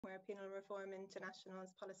where Penal Reform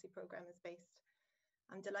International's policy programme is based.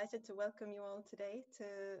 I'm delighted to welcome you all today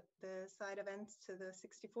to the side event to the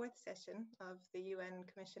 64th session of the UN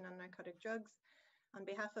Commission on Narcotic Drugs on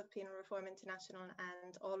behalf of Penal Reform International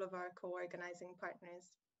and all of our co-organising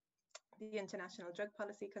partners, the International Drug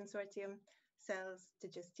Policy Consortium, CELS,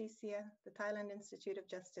 Dejusticia, the Thailand Institute of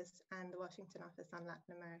Justice, and the Washington Office on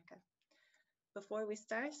Latin America. Before we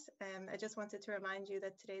start, I just wanted to remind you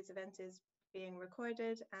that today's event is being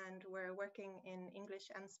recorded and we're working in English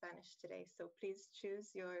and Spanish today, so please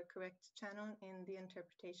choose your correct channel in the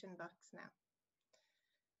interpretation box now.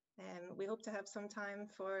 We hope to have some time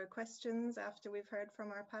for questions after we've heard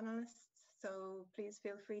from our panelists, so please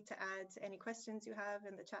feel free to add any questions you have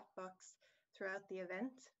in the chat box throughout the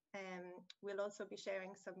event. We'll also be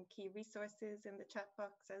sharing some key resources in the chat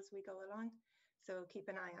box as we go along, so keep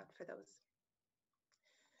an eye out for those.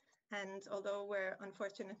 And although we're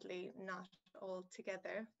unfortunately not all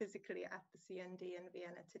together physically at the CND in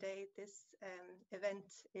Vienna today, this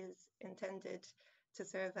event is intended to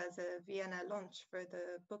serve as a Vienna launch for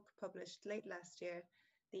the book published late last year,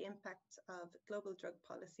 The Impact of Global Drug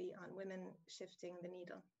Policy on Women Shifting the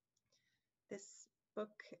Needle. This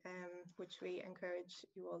book, which we encourage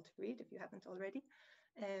you all to read if you haven't already,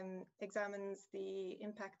 examines the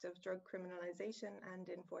impact of drug criminalization and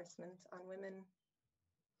enforcement on women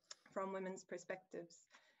from women's perspectives,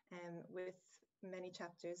 with many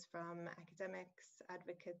chapters from academics,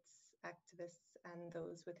 advocates, activists, and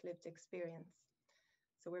those with lived experience.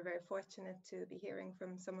 So we're very fortunate to be hearing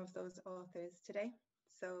from some of those authors today.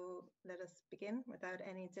 So let us begin without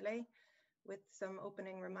any delay with some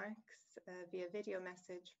opening remarks via video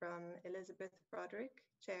message from Elizabeth Broderick,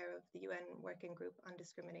 Chair of the UN Working Group on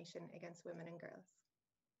Discrimination Against Women and Girls.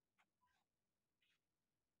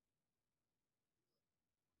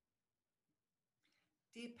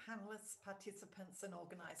 Dear panelists, participants and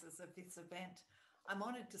organisers of this event, I'm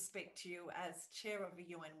honoured to speak to you as Chair of a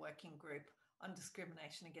UN Working Group on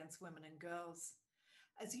Discrimination Against Women and Girls.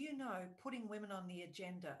 As you know, putting women on the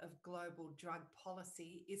agenda of global drug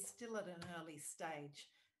policy is still at an early stage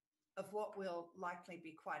of what will likely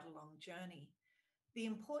be quite a long journey. The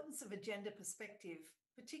importance of a gender perspective,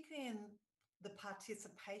 particularly in the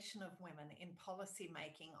participation of women in policy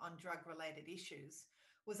making on drug-related issues,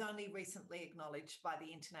 was only recently acknowledged by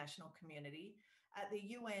the international community at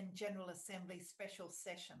the UN General Assembly Special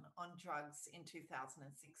Session on Drugs in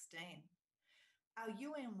 2016. Our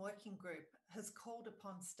UN Working Group has called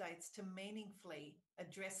upon states to meaningfully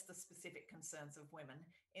address the specific concerns of women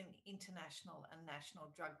in international and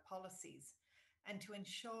national drug policies and to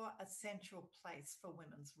ensure a central place for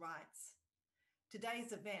women's rights.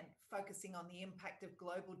 Today's event, focusing on the impact of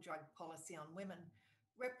global drug policy on women,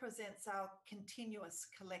 represents our continuous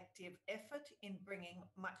collective effort in bringing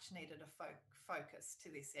much needed focus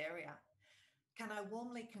to this area. Can I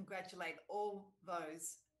warmly congratulate all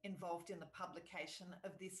those involved in the publication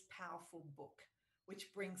of this powerful book,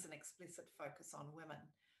 which brings an explicit focus on women.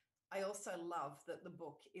 I also love that the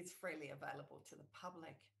book is freely available to the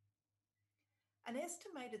public. An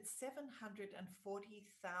estimated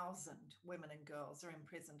 740,000 women and girls are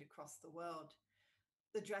imprisoned across the world.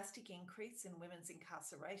 The drastic increase in women's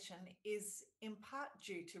incarceration is in part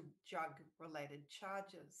due to drug-related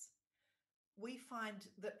charges. We find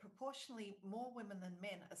that proportionally more women than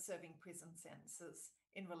men are serving prison sentences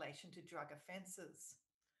in relation to drug offences.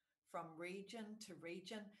 From region to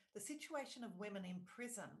region, the situation of women in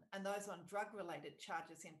prison and those on drug-related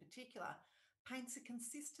charges in particular paints a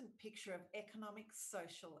consistent picture of economic,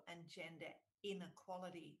 social, and gender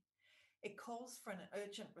inequality. It calls for an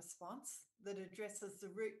urgent response that addresses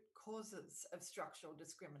the root causes of structural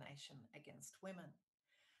discrimination against women.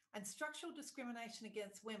 And structural discrimination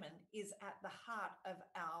against women is at the heart of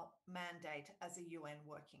our mandate as a UN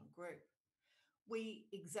working group. We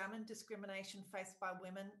examine discrimination faced by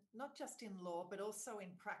women, not just in law, but also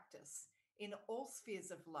in practice, in all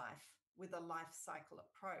spheres of life, with a life cycle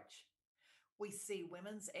approach. We see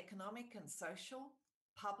women's economic and social,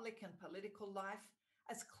 public and political life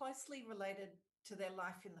as closely related to their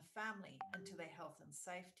life in the family and to their health and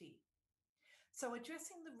safety. So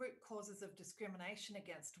addressing the root causes of discrimination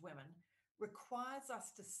against women requires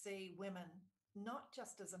us to see women not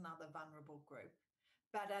just as another vulnerable group,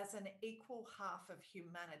 but as an equal half of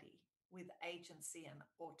humanity with agency and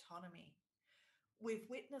autonomy. We've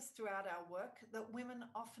witnessed throughout our work that women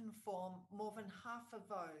often form more than half of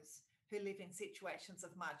those who live in situations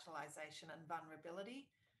of marginalisation and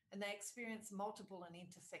vulnerability, and they experience multiple and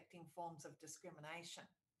intersecting forms of discrimination.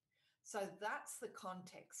 So that's the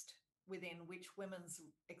context within which women's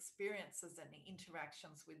experiences and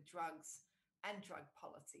interactions with drugs and drug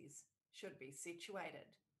policies should be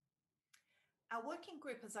situated. Our working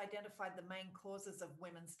group has identified the main causes of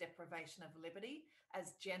women's deprivation of liberty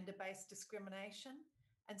as gender-based discrimination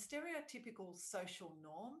and stereotypical social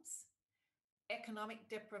norms, economic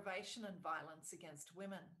deprivation and violence against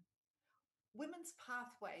women. Women's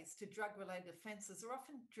pathways to drug-related offences are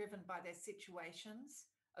often driven by their situations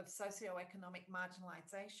of socioeconomic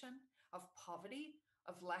marginalisation, of poverty,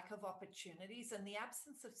 of lack of opportunities, and the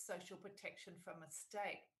absence of social protection from a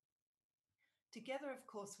state. Together, of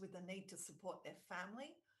course, with the need to support their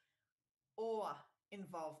family or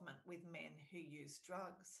involvement with men who use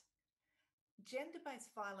drugs.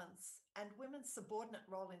 Gender-based violence and women's subordinate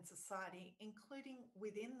role in society, including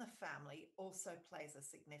within the family, also plays a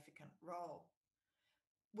significant role.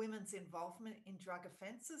 Women's involvement in drug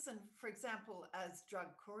offences and, for example, as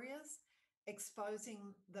drug couriers,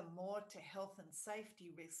 exposing them more to health and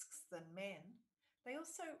safety risks than men, they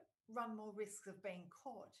also run more risks of being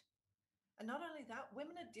caught. And not only that,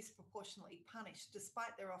 women are disproportionately punished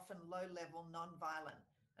despite their often low-level, non-violent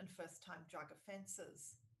and first-time drug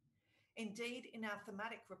offences. Indeed, in our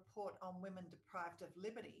thematic report on women deprived of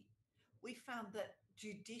liberty, we found that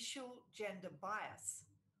judicial gender bias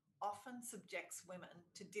often subjects women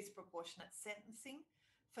to disproportionate sentencing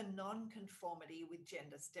for non-conformity with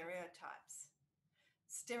gender stereotypes.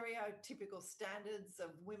 Stereotypical standards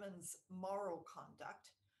of women's moral conduct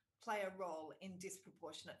play a role in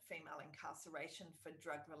disproportionate female incarceration for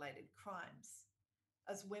drug-related crimes,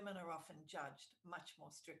 as women are often judged much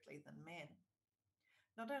more strictly than men.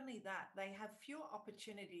 Not only that, they have fewer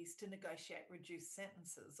opportunities to negotiate reduced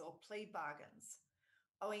sentences or plea bargains,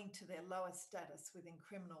 owing to their lower status within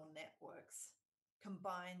criminal networks,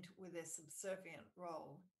 combined with their subservient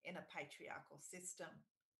role in a patriarchal system.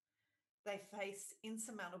 They face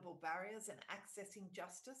insurmountable barriers in accessing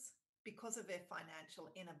justice because of their financial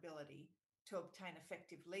inability to obtain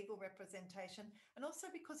effective legal representation, and also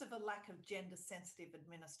because of a lack of gender-sensitive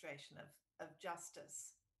administration of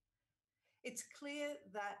justice. It's clear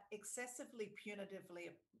that excessively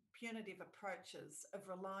punitive approaches of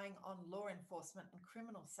relying on law enforcement and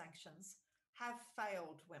criminal sanctions have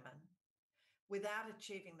failed women without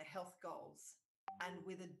achieving the health goals and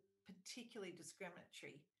with a particularly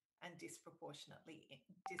discriminatory and disproportionate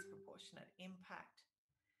impact.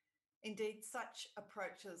 Indeed, such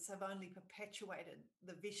approaches have only perpetuated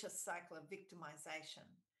the vicious cycle of victimisation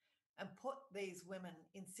and put these women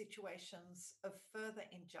in situations of further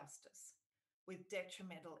injustice with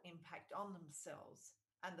detrimental impact on themselves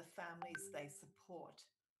and the families they support,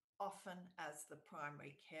 often as the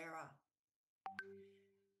primary carer.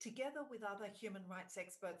 Together with other human rights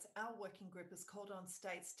experts, our working group has called on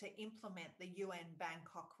states to implement the UN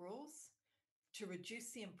Bangkok Rules to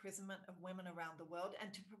reduce the imprisonment of women around the world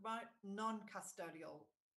and to promote non-custodial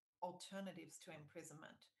alternatives to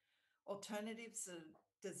imprisonment. Alternatives are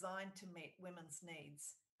designed to meet women's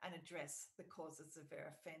needs and address the causes of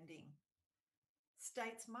their offending.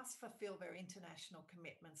 States must fulfill their international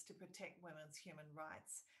commitments to protect women's human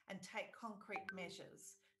rights and take concrete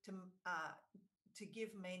measures to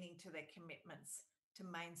give meaning to their commitments to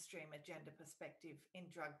mainstream a gender perspective in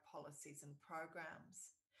drug policies and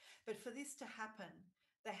programs. But for this to happen,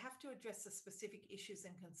 they have to address the specific issues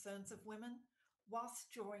and concerns of women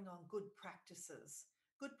whilst drawing on good practices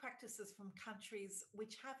from countries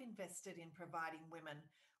which have invested in providing women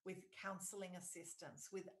with counselling assistance,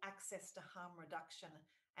 with access to harm reduction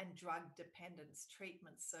and drug dependence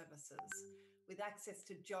treatment services, with access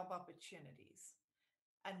to job opportunities,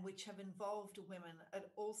 and which have involved women at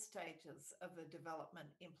all stages of the development,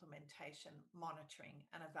 implementation, monitoring,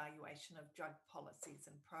 and evaluation of drug policies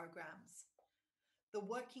and programs. The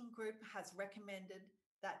working group has recommended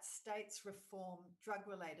that states reform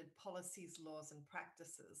drug-related policies, laws, and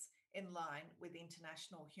practices in line with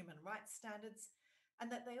international human rights standards,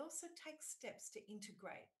 and that they also take steps to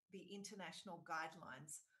integrate the international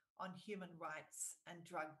guidelines on human rights and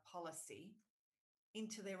drug policy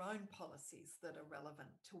into their own policies that are relevant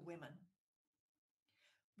to women.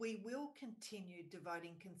 We will continue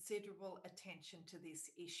devoting considerable attention to this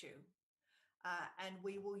issue, and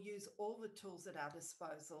we will use all the tools at our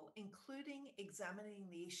disposal, including examining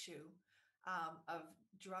the issue of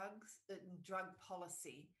drugs and drug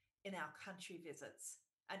policy in our country visits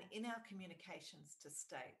and in our communications to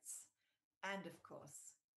states, and of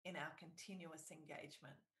course, in our continuous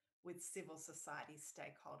engagement with civil society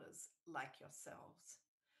stakeholders like yourselves.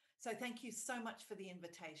 So thank you so much for the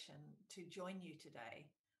invitation to join you today,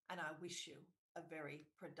 and I wish you a very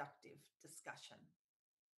productive discussion.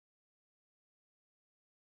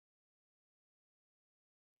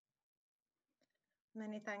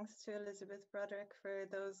 Many thanks to Elizabeth Broderick for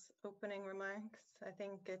those opening remarks. I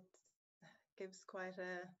think it gives quite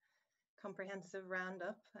a comprehensive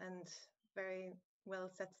roundup and very well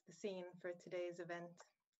sets the scene for today's event.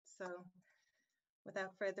 So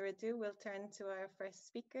without further ado, we'll turn to our first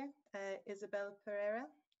speaker, Isabel Pereira,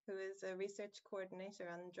 who is a research coordinator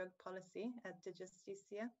on drug policy at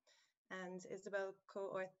Dejusticia. And Isabel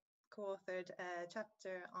co-authored a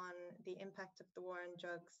chapter on the impact of the war on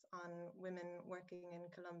drugs on women working in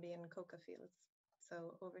Colombian coca fields.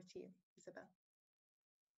 So over to you, Isabel.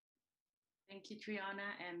 Thank you,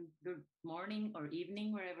 Triana, and good morning or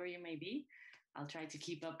evening, wherever you may be. I'll try to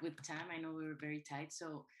keep up with time. I know we were very tight,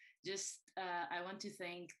 so just I want to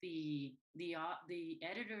thank the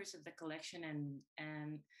editors of the collection,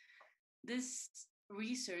 and this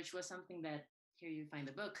research was something that, here you find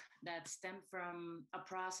the book, that stemmed from a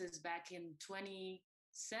process back in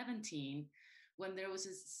 2017 when there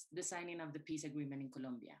was the signing of the peace agreement in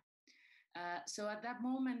Colombia. So at that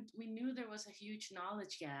moment, we knew there was a huge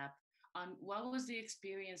knowledge gap on what was the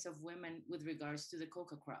experience of women with regards to the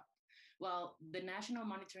coca crop. Well, the national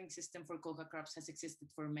monitoring system for coca crops has existed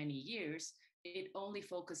for many years. It only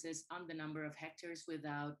focuses on the number of hectares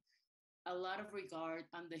without a lot of regard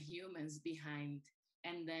on the humans behind,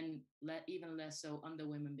 and then even less so on the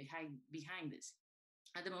women behind this.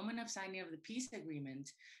 At the moment of signing of the peace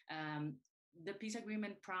agreement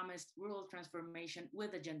promised rural transformation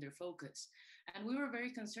with a gender focus. And we were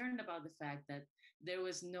very concerned about the fact that there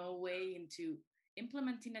was no way into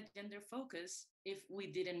implementing a gender focus if we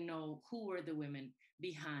didn't know who were the women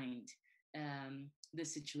behind the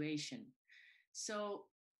situation. So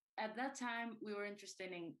at that time, we were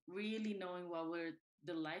interested in really knowing what were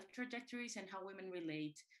the life trajectories and how women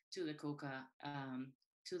relate to the coca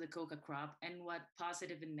crop and what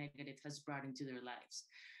positive and negative has brought into their lives.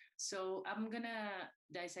 So I'm gonna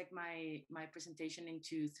dissect my presentation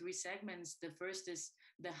into three segments. The first is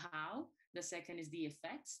the how, the second is the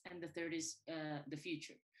effects, and the third is the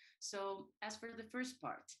future. So as for the first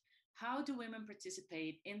part, how do women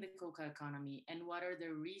participate in the coca economy and what are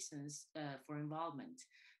their reasons for involvement?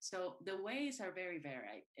 So the ways are very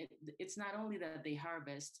varied. It's not only that they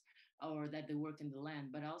harvest or that they work in the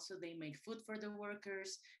land, but also they make food for the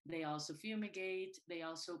workers. They also fumigate. They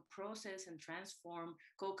also process and transform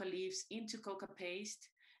coca leaves into coca paste,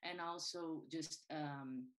 and also just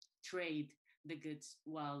trade the goods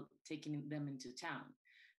while taking them into town.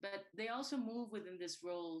 But they also move within these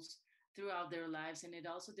roles throughout their lives, and it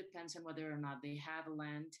also depends on whether or not they have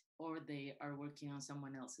land or they are working on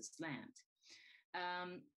someone else's land.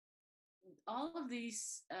 All of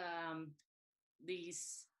these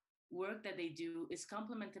work that they do is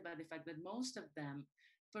complemented by the fact that most of them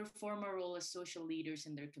perform a role as social leaders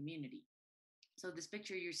in their community. So this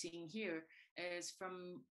picture you're seeing here is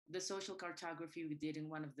from the social cartography we did in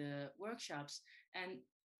one of the workshops. And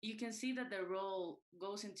you can see that their role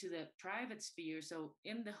goes into the private sphere, so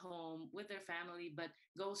in the home with their family, but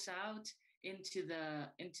goes out into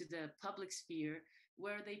the public sphere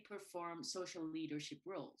where they perform social leadership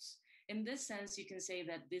roles. In this sense, you can say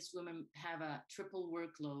that these women have a triple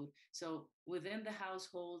workload. So within the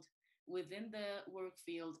household, within the work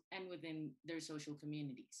field, and within their social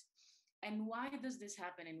communities. And why does this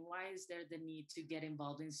happen? And why is there the need to get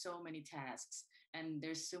involved in so many tasks? And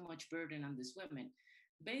there's so much burden on these women.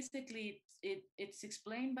 Basically, it's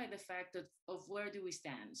explained by the fact of where do we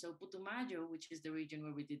stand. So Putumayo, which is the region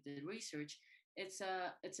where we did the research, it's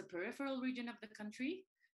a peripheral region of the country.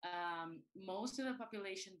 Most of the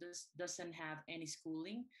population doesn't have any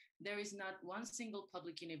schooling. There is not one single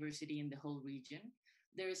public university in the whole region.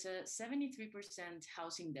 There is a 73%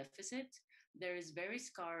 housing deficit. There is very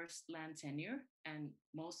scarce land tenure, and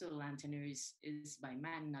most of the land tenure is by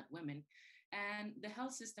men, not women. And the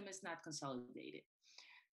health system is not consolidated.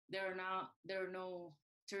 There are no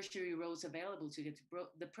tertiary roads available to get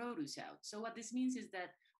the produce out. So what this means is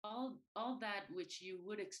that all that which you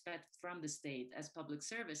would expect from the state as public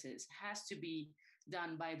services has to be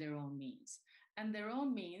done by their own means. And their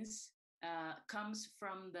own means comes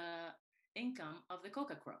from the income of the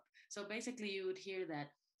coca crop. So basically you would hear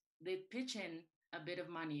that they pitch in a bit of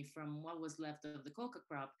money from what was left of the coca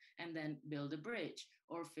crop and then build a bridge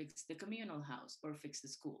or fix the communal house or fix the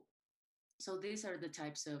school. So these are the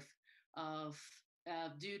types of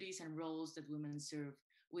duties and roles that women serve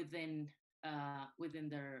within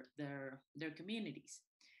their communities.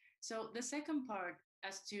 So the second part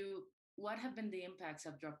as to what have been the impacts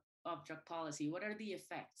of drug policy, what are the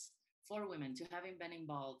effects for women to having been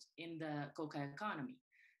involved in the coca economy.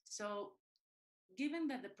 So given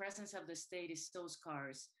that the presence of the state is so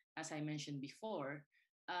scarce, as I mentioned before,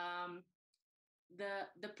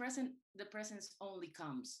 the presence only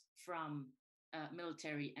comes from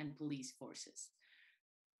military and police forces.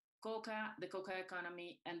 the coca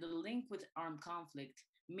economy, and the link with armed conflict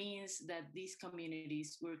means that these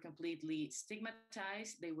communities were completely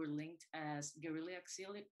stigmatized. They were linked as guerrilla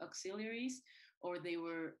auxiliaries, or they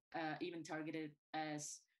were even targeted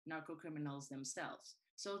as narco criminals themselves.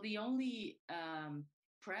 So the only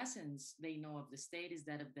presence they know of the state is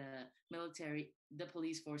that of the military, the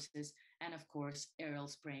police forces, and of course, aerial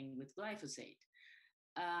spraying with glyphosate.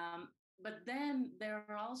 But then there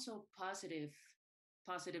are also positive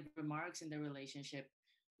remarks in the relationship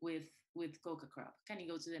with coca crop. Can you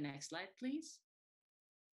go to the next slide, please?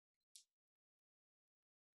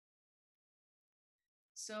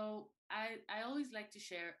 So I always like to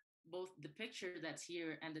share both the picture that's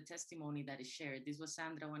here and the testimony that is shared. This was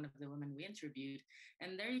Sandra, one of the women we interviewed.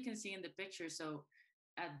 And there you can see in the picture, so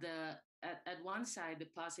at one side, the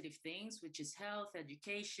positive things, which is health,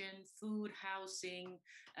 education, food, housing,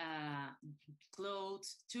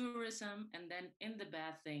 clothes, tourism, and then in the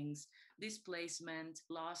bad things, displacement,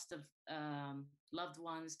 loss of loved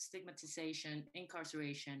ones, stigmatization,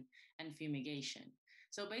 incarceration, and fumigation.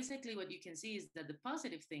 So basically what you can see is that the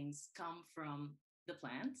positive things come from the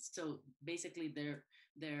plants. So basically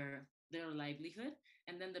their livelihood,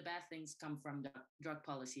 and then the bad things come from the drug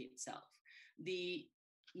policy itself. The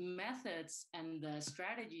methods and the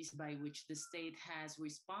strategies by which the state has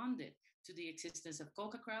responded to the existence of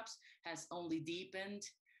coca crops has only deepened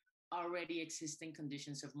already existing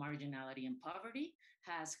conditions of marginality and poverty,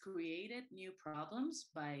 has created new problems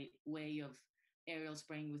by way of aerial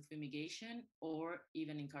spraying with fumigation or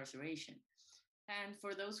even incarceration. And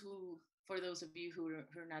for those of you who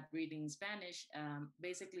are not reading Spanish,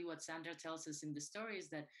 basically what Sandra tells us in the story is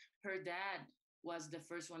that her dad was the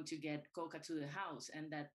first one to get coca to the house,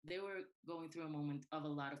 and that they were going through a moment of a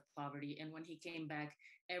lot of poverty. And when he came back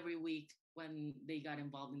every week, when they got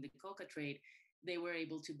involved in the coca trade, they were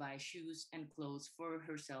able to buy shoes and clothes for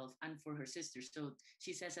herself and for her sister. So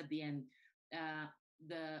she says at the end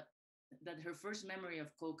that her first memory of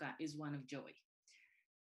coca is one of joy.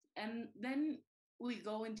 And then we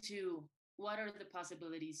go into what are the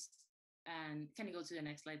possibilities. And can you go to the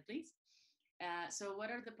next slide, please? So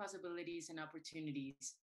what are the possibilities and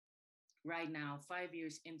opportunities right now, 5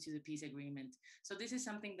 years into the peace agreement? So this is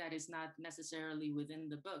something that is not necessarily within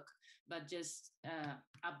the book, but just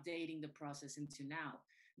updating the process into now.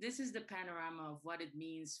 This is the panorama of what it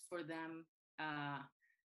means for them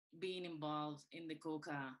being involved in the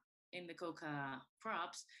coca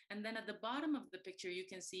crops. And then at the bottom of the picture, you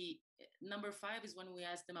can see number 5 is when we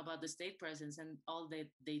asked them about the state presence, and all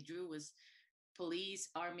that they drew was police,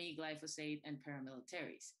 army, glyphosate, and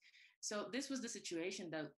paramilitaries. So this was the situation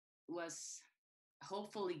that was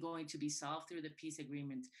hopefully going to be solved through the peace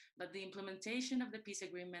agreement. But the implementation of the peace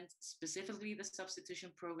agreement, specifically the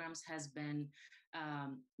substitution programs, has been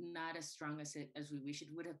not as strong as we wish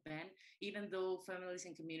it would have been, even though families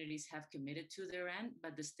and communities have committed to their end,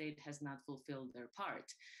 but the state has not fulfilled their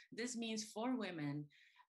part. This means for women,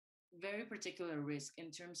 very particular risk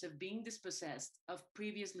in terms of being dispossessed of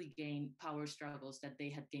previously gained power struggles that they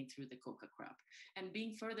had gained through the coca crop, and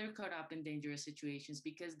being further caught up in dangerous situations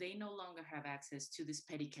because they no longer have access to this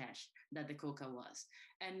petty cash that the coca was,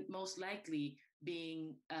 and most likely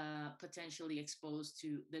being potentially exposed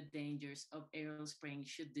to the dangers of aerial spraying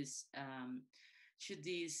should this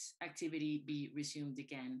activity be resumed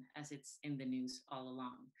again, as it's in the news all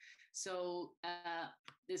along. So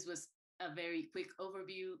this was a very quick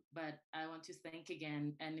overview, but I want to thank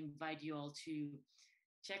again and invite you all to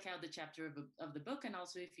check out the chapter of the book. And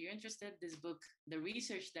also, if you're interested, this book, the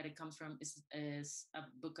research that it comes from is a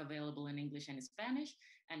book available in English and in Spanish.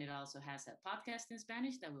 And it also has a podcast in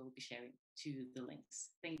Spanish that we'll be sharing to the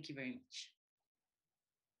links. Thank you very much.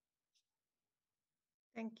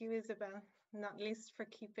 Thank you, Isabel, not least for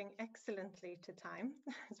keeping excellently to time.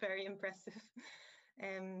 It's very impressive.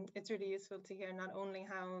 It's really useful to hear not only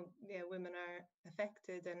how women are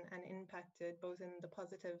affected and impacted, both in the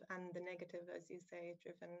positive and the negative, as you say,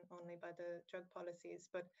 driven only by the drug policies,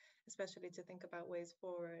 but especially to think about ways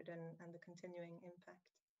forward and the continuing impact.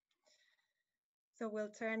 So we'll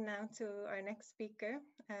turn now to our next speaker,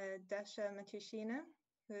 Dasha Matushina,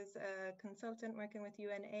 who is a consultant working with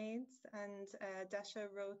UNAIDS, and Dasha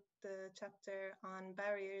wrote the chapter on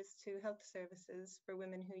barriers to health services for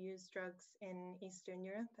women who use drugs in Eastern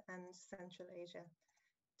Europe and Central Asia.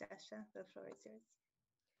 Dasha, the floor is yours.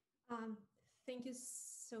 Thank you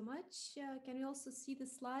so much. Can you also see the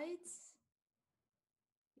slides?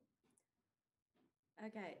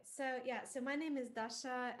 Okay, so my name is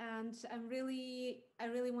Dasha, and I really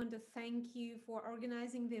want to thank you for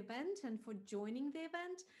organizing the event and for joining the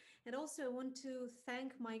event. And also I want to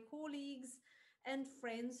thank my colleagues and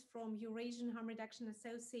friends from Eurasian Harm Reduction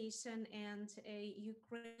Association and a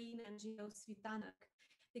Ukraine NGO Svitanak.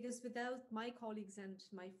 Because without my colleagues and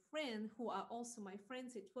my friend, who are also my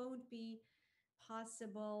friends, it won't be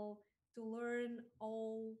possible to learn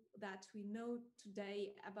all that we know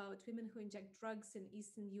today about women who inject drugs in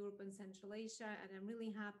Eastern Europe and Central Asia. And I'm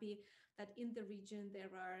really happy that in the region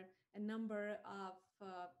there are a number of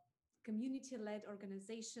community-led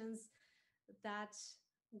organizations that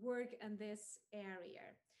work in this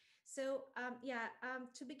area. So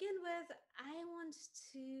to begin with, I want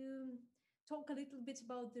to talk a little bit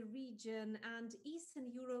about the region and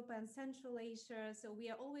Eastern Europe and Central Asia. So we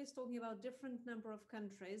are always talking about different number of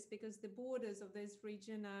countries because the borders of this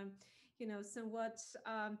region are, somewhat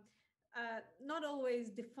not always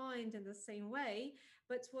defined in the same way.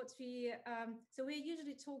 But so we're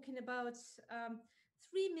usually talking about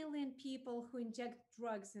 3 million people who inject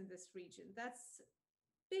drugs in this region. That's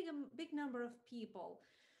big number of people.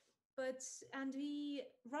 And we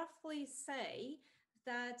roughly say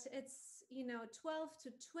that it's 12 to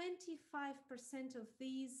 25% of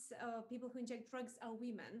these people who inject drugs are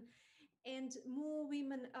women, and more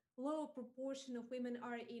women, a lower proportion of women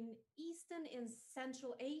are in Eastern and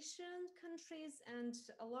Central Asian countries, and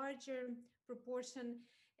a larger proportion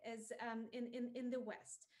is in the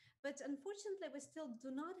West. But unfortunately, we still do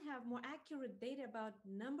not have more accurate data about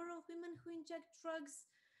number of women who inject drugs.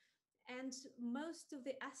 And most of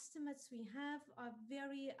the estimates we have are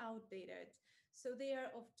very outdated. So they are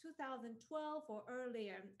of 2012 or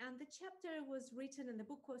earlier. And the chapter was written and the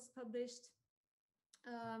book was published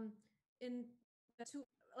around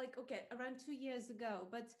 2 years ago.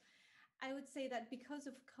 But I would say that because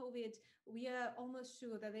of COVID, we are almost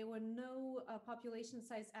sure that there were no population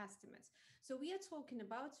size estimates. So we are talking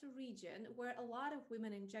about a region where a lot of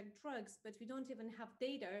women inject drugs, but we don't even have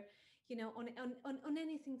data, on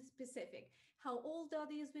anything specific. How old are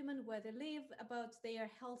these women, where they live, about their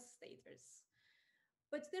health status.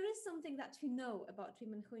 But there is something that we know about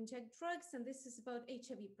women who inject drugs, and this is about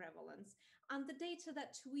HIV prevalence. And the data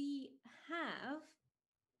that we have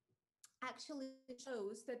actually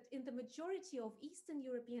shows that in the majority of Eastern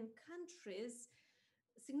European countries,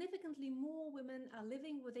 significantly more women are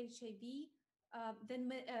living with HIV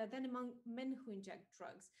than among men who inject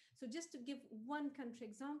drugs. So just to give one country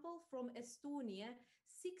example, from Estonia,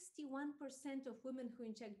 61% of women who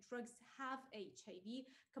inject drugs have HIV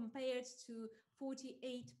compared to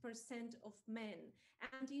 48% of men.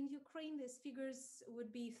 And in Ukraine, these figures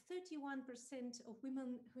would be 31% of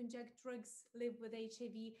women who inject drugs live with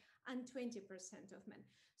HIV and 20% of men.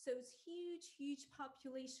 So it's huge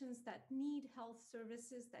populations that need health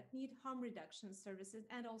services, that need harm reduction services,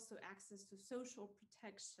 and also access to social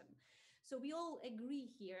protection. So we all agree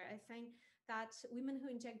here, I think, that women who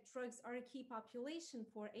inject drugs are a key population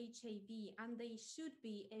for HIV, and they should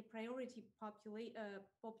be a priority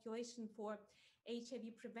population for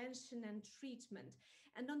HIV prevention and treatment.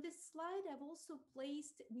 And on this slide, I've also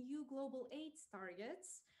placed new global AIDS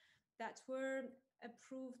targets that were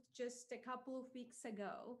approved just a couple of weeks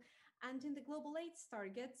ago. And in the global AIDS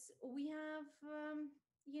targets, we have,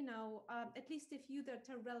 at least a few that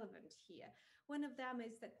are relevant here. One of them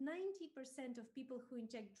is that 90% of people who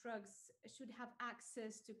inject drugs should have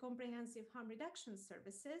access to comprehensive harm reduction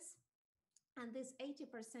services. And this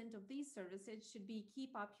 80% of these services should be key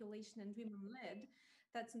population and women-led.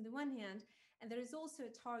 That's on the one hand. And there is also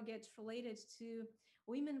a target related to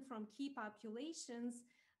women from key populations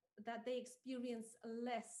that they experience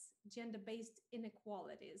less gender-based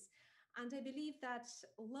inequalities. And I believe that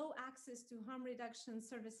low access to harm reduction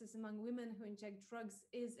services among women who inject drugs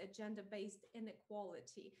is a gender-based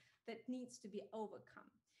inequality that needs to be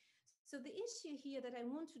overcome. So the issue here that I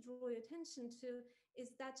want to draw your attention to is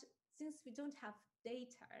that since we don't have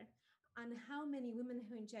data on how many women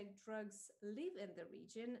who inject drugs live in the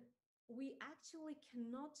region, we actually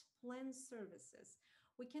cannot plan services.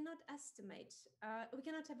 We cannot estimate, we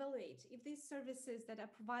cannot evaluate if these services that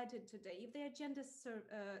are provided today, if they are gender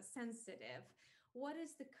sensitive, what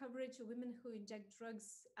is the coverage of women who inject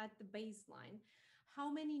drugs at the baseline?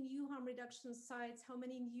 How many new harm reduction sites, how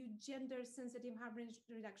many new gender sensitive harm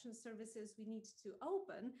reduction services we need to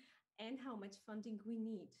open, and how much funding we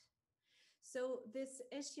need. So this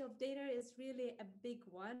issue of data is really a big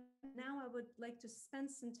one. Now I would like to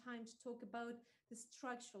spend some time to talk about the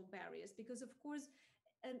structural barriers, because of course,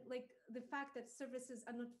 and like the fact that services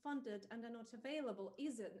are not funded and are not available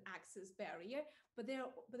is an access barrier, but there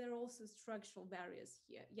are also structural barriers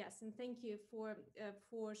here. Yes, and thank you for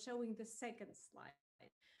showing the second slide.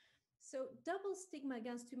 So double stigma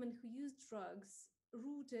against women who use drugs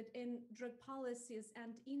rooted in drug policies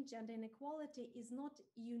and in gender inequality is not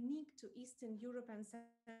unique to Eastern Europe and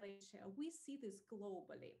Central Asia. We see this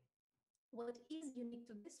globally. What is unique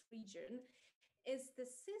to this region is the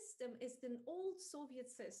system, is an old Soviet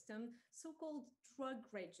system, so-called drug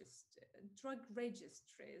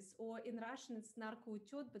registries, or in Russian it's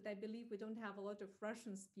narcotic, but I believe we don't have a lot of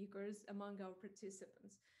Russian speakers among our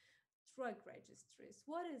participants. Drug registries,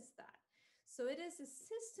 what is that? So it is a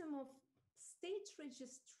system of state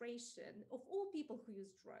registration of all people who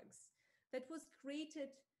use drugs that was created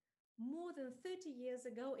more than 30 years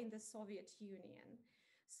ago in the Soviet Union.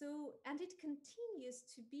 So, and it continues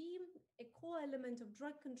to be a core element of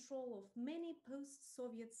drug control of many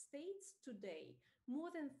post-Soviet states today, more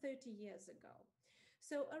than 30 years ago.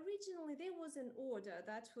 So originally there was an order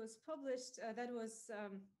that was published, that was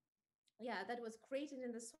created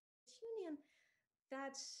in the Soviet Union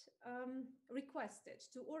that requested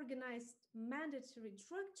to organize mandatory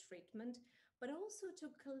drug treatment, but also to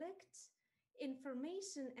collect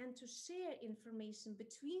information and to share information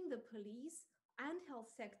between the police and health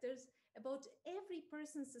sectors about every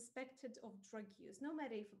person suspected of drug use, no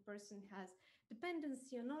matter if a person has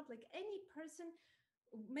dependency or not, like any person,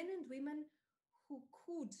 men and women who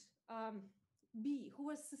could who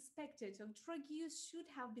were suspected of drug use should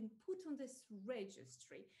have been put on this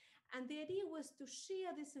registry. And the idea was to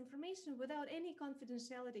share this information without any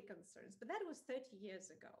confidentiality concerns, but that was 30 years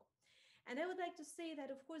ago. And I would like to say that,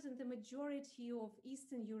 of course, in the majority of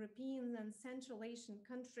Eastern European and Central Asian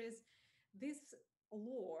countries, this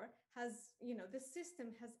law has, the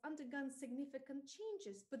system has undergone significant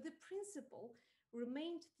changes, but the principle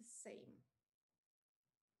remained the same.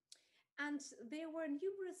 And there were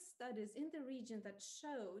numerous studies in the region that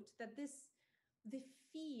showed that the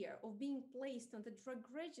fear of being placed on the drug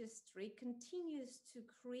registry continues to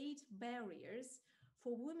create barriers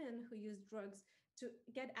for women who use drugs to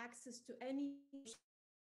get access to any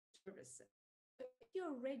services. If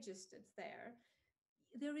you're registered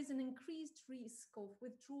there is an increased risk of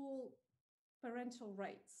withdrawal parental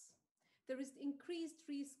rights. There is increased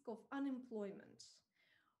risk of unemployment.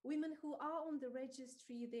 Women who are on the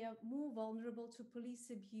registry, they are more vulnerable to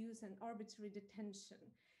police abuse and arbitrary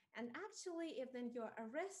detention. And actually, if then you're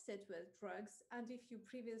arrested with drugs, and if you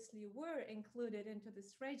previously were included into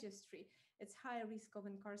this registry, it's higher risk of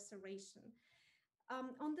incarceration.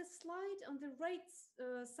 On the slide, on the right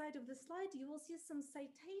side of the slide, you will see some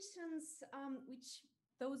citations, which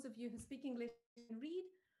those of you who speak English can read.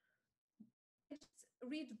 Just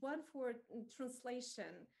read one for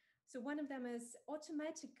translation. So one of them is,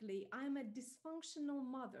 automatically, I'm a dysfunctional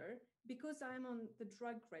mother because I'm on the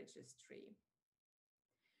drug registry.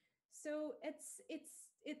 So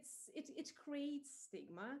it creates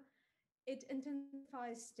stigma. It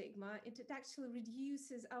intensifies stigma. It actually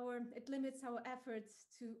it limits our efforts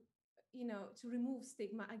to remove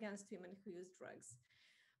stigma against women who use drugs.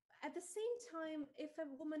 At the same time, if a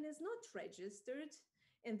woman is not registered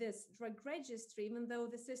in this drug registry, even though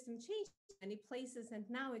the system changed in many places and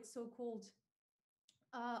now it's so-called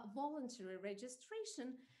voluntary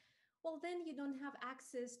registration, well, then you don't have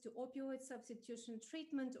access to opioid substitution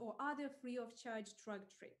treatment or other free of charge drug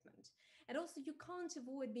treatment. And also you can't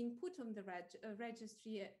avoid being put on the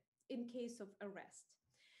registry in case of arrest.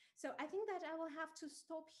 So I think that I will have to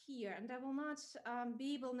stop here, and I will not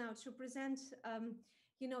be able now to present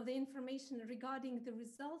the information regarding the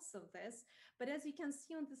results of this. But as you can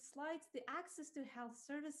see on the slides, the access to health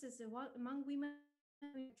services among women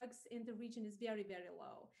with drugs in the region is very, very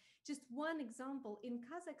low. Just one example, in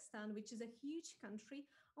Kazakhstan, which is a huge country,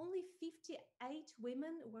 only 58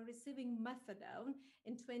 women were receiving methadone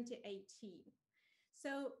in 2018.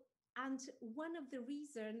 So, and one of the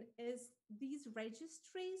reasons is these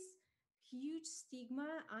registries, huge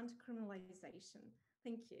stigma and criminalization.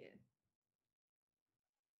 Thank you.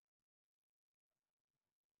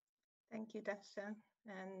 Thank you, Dasha.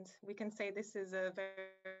 And we can say this is a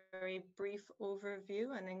very brief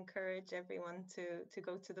overview, and encourage everyone to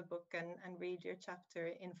go to the book and read your chapter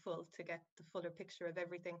in full to get the fuller picture of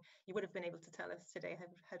everything you would have been able to tell us today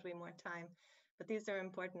had we more time. But these are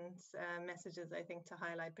important messages, I think, to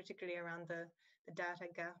highlight, particularly around the data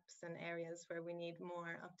gaps and areas where we need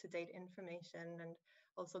more up-to-date information, and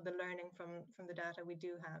also the learning from the data we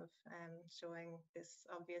do have, showing this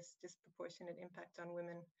obvious disproportionate impact on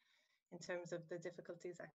women in terms of the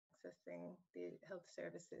difficulties accessing the health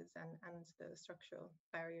services and the structural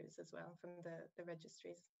barriers as well from the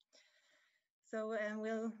registries. So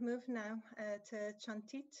we'll move now to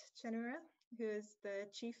Chantit Chenura, who is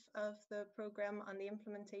the chief of the program on the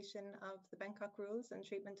implementation of the Bangkok Rules and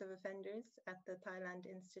treatment of offenders at the Thailand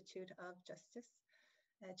Institute of Justice.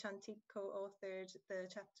 Chantik co-authored the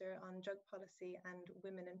chapter on drug policy and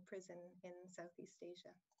women in prison in Southeast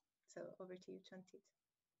Asia. So over to you, Chantik.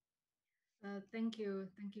 Thank you,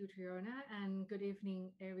 Triona, and good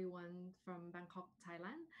evening, everyone from Bangkok,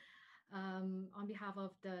 Thailand. On behalf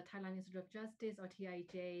of the Thailand Institute of Justice, or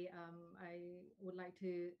TIJ, I would like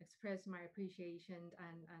to express my appreciation,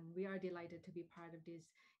 and we are delighted to be part of this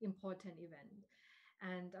important event.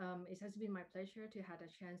 And it has been my pleasure to have a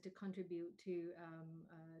chance to contribute to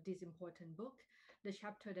this important book. The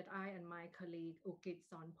chapter that I and my colleague Ukit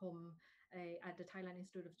Sonpom at the Thailand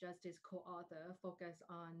Institute of Justice co-author focus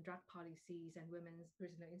on drug policies and women's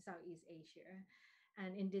prisoners in Southeast Asia.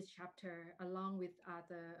 And in this chapter, along with a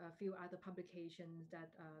few other publications that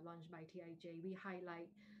launched by TIJ, we highlight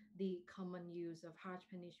the common use of harsh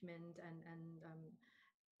punishment and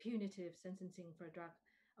punitive sentencing for drug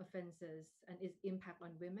offenses and its impact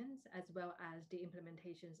on women, as well as the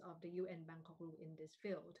implementations of the UN Bangkok Rule in this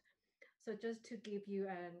field. So just to give you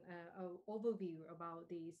an overview about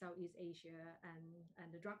the Southeast Asia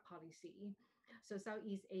and the drug policy. So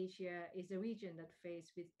Southeast Asia is a region that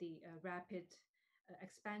faced with the rapid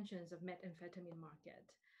expansions of methamphetamine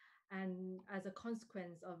market. And as a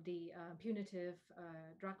consequence of the punitive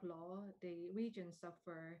drug law, the region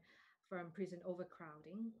suffer from prison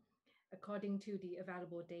overcrowding. According to the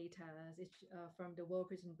available data from the World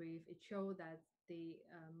Prison Brief, it showed that the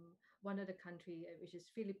one of the country, which is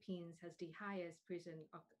Philippines, has the highest prison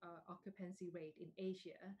occupancy rate in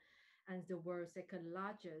Asia, and the world's second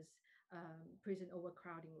largest prison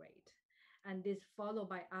overcrowding rate. And this followed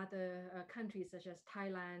by other countries such as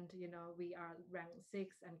Thailand. We are ranked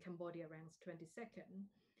 6th, and Cambodia ranks 22nd.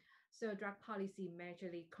 So drug policy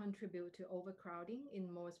majorly contribute to overcrowding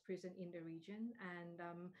in most prisons in the region,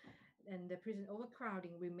 and the prison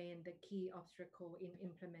overcrowding remained the key obstacle in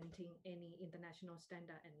implementing any international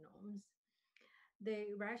standard and norms.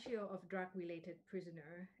 The ratio of drug-related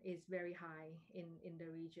prisoner is very high in the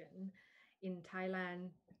region. In Thailand,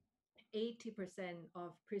 80%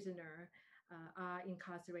 of prisoners are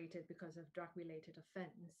incarcerated because of drug-related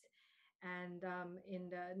offense. And in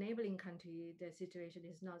the neighboring country, the situation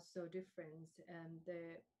is not so different.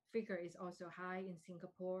 The figure is also high in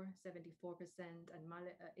Singapore, 74%, and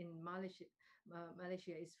in Malaysia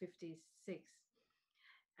is 56%.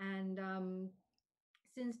 And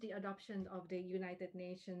since the adoption of the United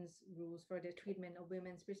Nations rules for the treatment of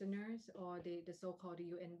women's prisoners, or the so-called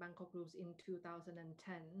UN Bangkok rules in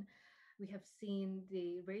 2010, we have seen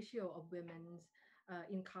the ratio of women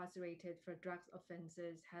incarcerated for drugs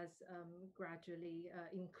offenses has gradually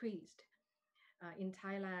increased. In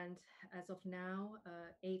Thailand, as of now,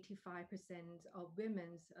 85% of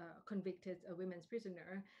women's convicted women's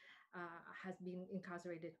prisoner has been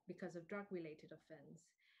incarcerated because of drug-related offense,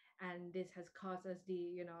 and this has caused us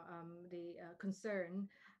the concern,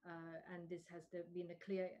 and this has been a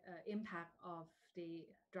clear impact of the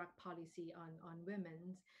drug policy on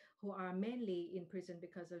women who are mainly in prison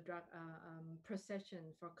because of drug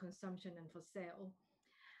possession for consumption and for sale.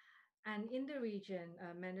 And in the region,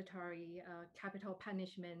 mandatory capital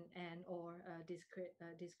punishment and or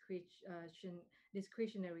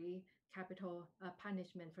discretionary capital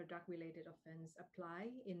punishment for drug-related offense apply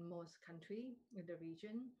in most countries in the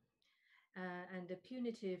region. And the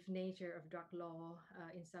punitive nature of drug law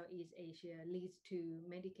in Southeast Asia leads to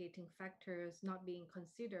mitigating factors not being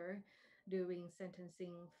considered during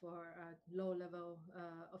sentencing for low-level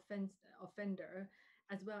offender,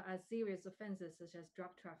 as well as serious offenses such as drug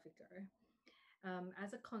trafficker.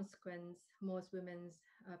 As a consequence, most women's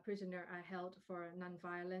prisoners are held for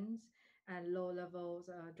nonviolence and low levels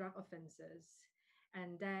drug offenses,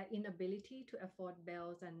 and their inability to afford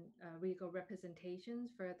bails and legal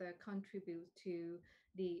representations further contribute to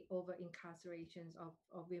the over-incarcerations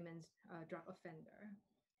of women's drug offender.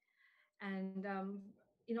 And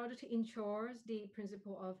in order to ensure the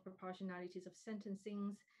principle of proportionalities of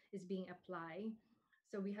sentencing is being applied,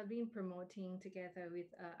 so we have been promoting together with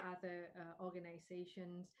other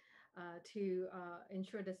organizations to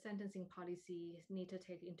ensure the sentencing policies need to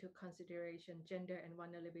take into consideration gender and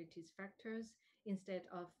vulnerabilities factors instead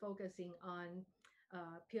of focusing on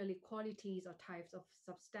purely qualities or types of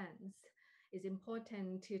substance. It's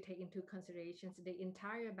important to take into consideration the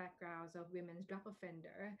entire backgrounds of women's drug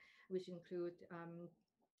offender, which include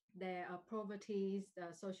their poverty,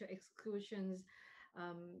 social exclusions,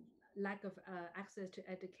 lack of access to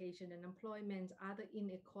education and employment, other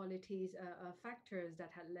inequalities, factors that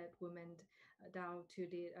had led women down to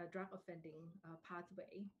the drug offending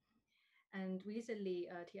pathway. And recently,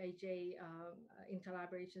 TIJ, in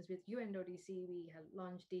collaborations with UNODC, we have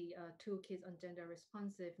launched the toolkit on gender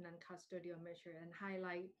responsive non-custodial measure and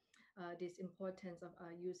highlight this importance of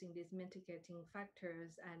using these mitigating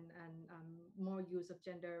factors and more use of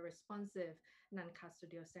gender responsive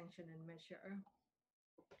non-custodial sanction and measure.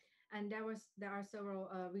 And there are several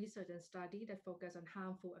research and study that focus on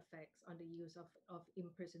harmful effects on the use of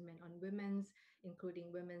imprisonment on women's,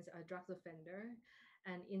 including women's drugs offender.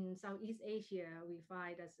 And in Southeast Asia, we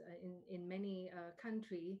find as in many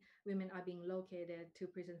countries, women are being located to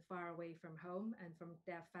prison far away from home and from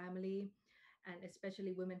their family, and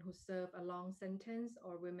especially women who serve a long sentence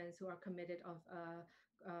or women who are committed of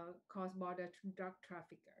cross-border drug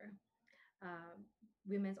trafficker.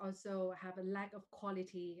 Women also have a lack of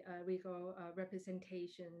quality legal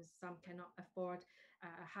representations. Some cannot afford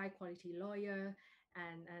a high quality lawyer.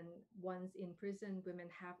 And once in prison, women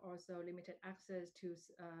have also limited access to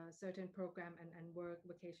certain program and work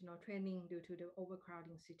vocational training due to the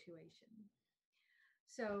overcrowding situation.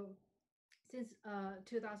 So since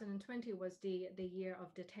 2020 was the year of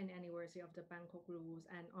the 10th anniversary of the Bangkok Rules,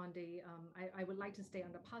 and on the I would like to stay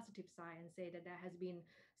on the positive side and say that there has been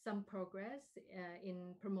some progress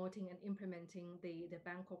in promoting and implementing the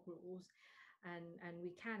Bangkok Rules, and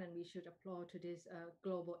we can and we should applaud to this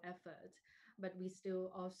global effort. But we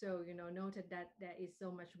still also, noted that there is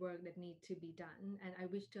so much work that needs to be done, and I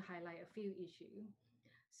wish to highlight a few issues.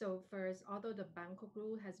 So first, although the Bangkok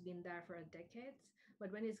Rule has been there for a decade,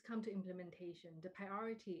 but when it's come to implementation, the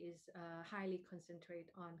priority is highly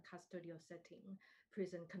concentrated on custodial setting,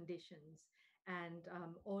 prison conditions, and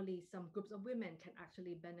only some groups of women can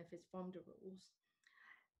actually benefit from the rules.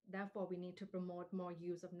 Therefore, we need to promote more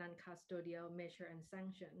use of non-custodial measure and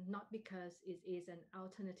sanction, not because it is an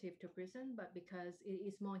alternative to prison, but because it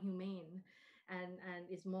is more humane and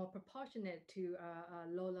is more proportionate to a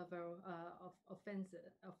low level of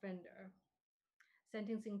offender.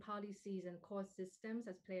 Sentencing policies and court systems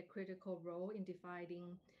has played a critical role in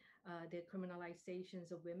dividing the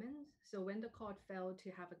criminalizations of women. So when the court failed to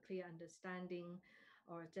have a clear understanding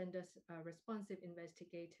or gender responsive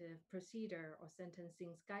investigative procedure or sentencing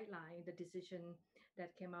guideline, the decision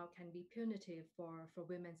that came out can be punitive for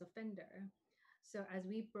women's offender. So as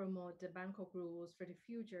we promote the Bangkok Rules for the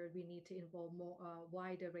future, we need to involve more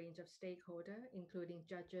wider range of stakeholders, including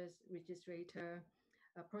judges, registrar,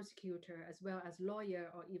 a prosecutor, as well as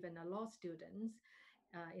lawyer or even a law students,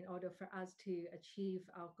 in order for us to achieve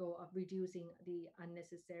our goal of reducing the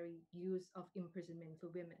unnecessary use of imprisonment for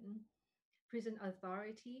women. Prison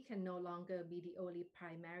authority can no longer be the only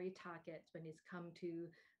primary target when it's come to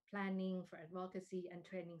planning for advocacy and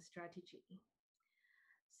training strategy.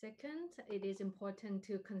 Second, it is important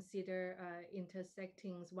to consider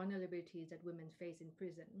intersecting vulnerabilities that women face in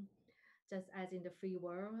prison. Just as in the free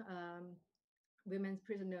world, women's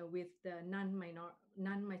prisoner with the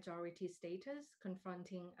non-majority status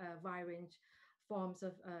confronting a wide range forms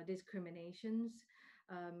of discriminations,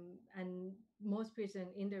 and most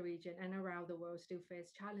prisons in the region and around the world still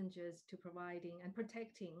face challenges to providing and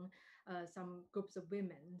protecting some groups of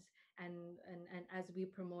women. And as we're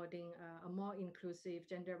promoting a more inclusive,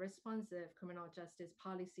 gender responsive criminal justice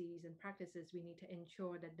policies and practices, we need to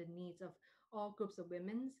ensure that the needs of all groups of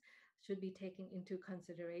women should be taken into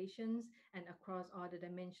considerations and across all the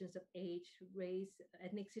dimensions of age, race,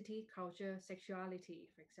 ethnicity, culture, sexuality,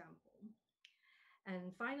 for example.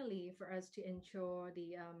 And finally, for us to ensure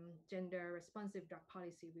the gender responsive drug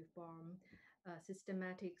policy reform,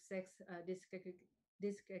 systematic sex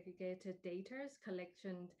disaggregated data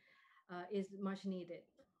collection is much needed.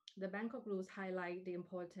 The Bangkok Rules highlight the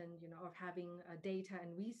importance, of having data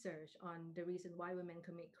and research on the reason why women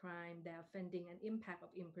commit crime, their offending and impact of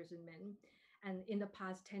imprisonment. And in the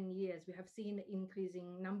past 10 years, we have seen an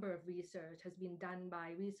increasing number of research has been done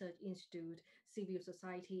by research institute, civil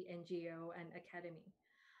society, NGO, and academy.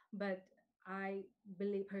 But I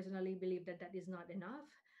personally believe that that is not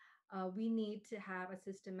enough. We need to have a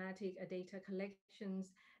systematic data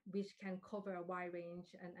collections which can cover a wide range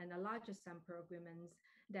and a larger sample of women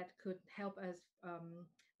that could help us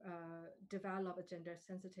develop a gender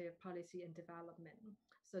sensitive policy and development.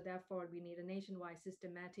 So therefore, we need a nationwide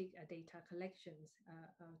systematic data collections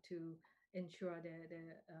to ensure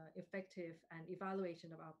the effective and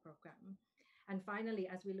evaluation of our program. And finally,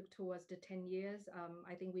 as we look towards the 10 years,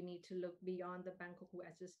 I think we need to look beyond the Bangkok Rule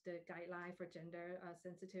as just the guideline for gender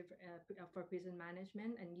sensitive for prison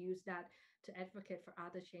management and use that to advocate for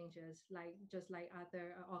other changes, just like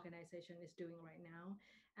other organization is doing right now.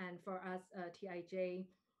 And for us, TIJ,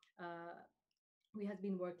 we have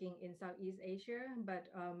been working in Southeast Asia, but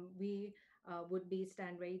we would be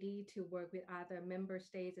stand ready to work with other member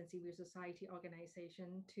states and civil society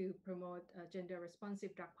organizations to promote gender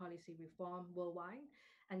responsive drug policy reform worldwide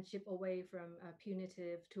and shift away from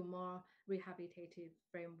punitive to more rehabilitative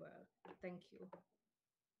framework. Thank you.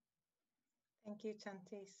 Thank you,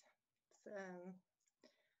 Chantis.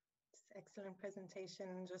 Excellent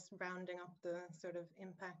presentation, just rounding up the sort of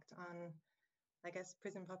impact on, I guess,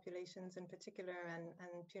 prison populations in particular, and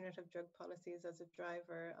punitive drug policies as a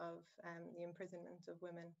driver of the imprisonment of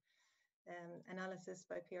women. Analysis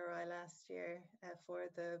by PRI last year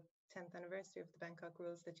for the 10th anniversary of the Bangkok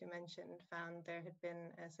Rules that you mentioned found there had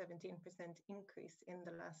been a 17% increase in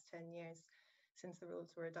the last 10 years since the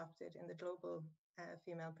rules were adopted in the global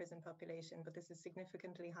female prison population, but this is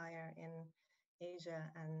significantly higher in Asia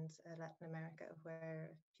and Latin America, where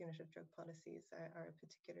punitive drug policies are a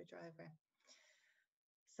particular driver.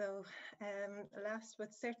 So last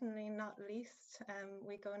but certainly not least,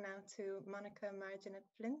 we go now to Monica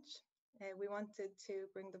Marginet-Flinch. We wanted to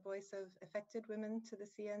bring the voice of affected women to the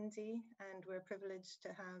CND, and we're privileged to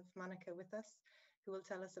have Monica with us, who will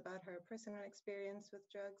tell us about her personal experience with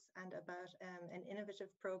drugs and about an innovative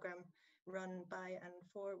program run by and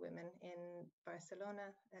for women in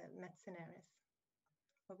Barcelona, Mercenaries.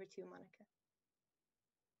 Over to you, Monica.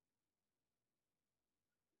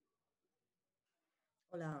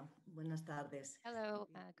 Hola, buenas tardes. Hello,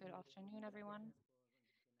 good afternoon, everyone.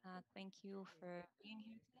 Thank you for being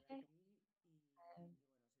here today.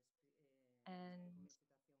 And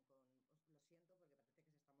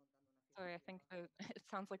sorry, I think it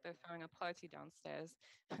sounds like they're throwing a party downstairs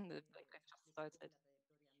and they've just started.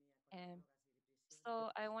 So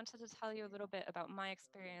I wanted to tell you a little bit about my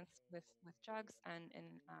experience with drugs and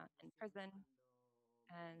in prison.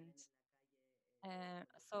 And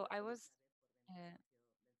so I was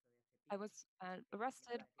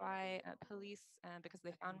arrested by police because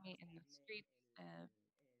they found me in the street,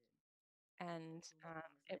 and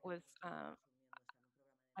it was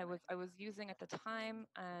I was using at the time,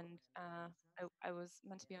 and I was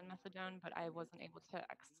meant to be on methadone, but I wasn't able to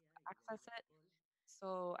access it.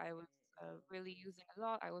 So I was really using a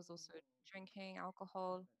lot. I was also drinking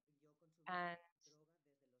alcohol, and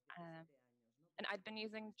uh, I'd been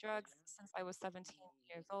using drugs since I was 17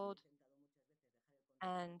 years old,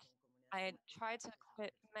 and I had tried to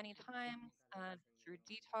quit many times through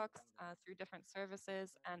detox, through different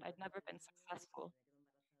services, and I'd never been successful.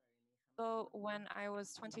 So when I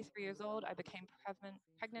was 23 years old, I became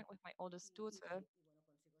pregnant with my oldest daughter,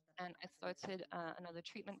 and I started another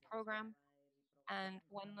treatment program. And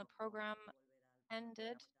when the program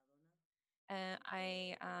ended,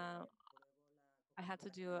 I had to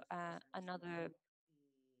do another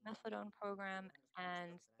methadone program,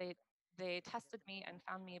 and they tested me and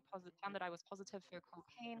found that I was positive for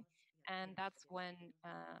cocaine, and that's when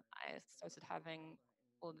I started having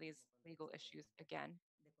all these legal issues again.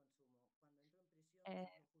 And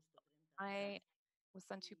I was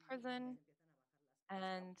sent to prison,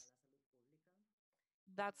 and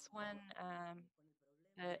that's when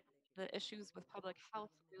the issues with public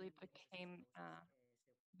health really became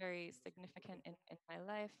very significant in my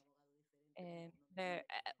life. And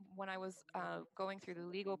when I was going through the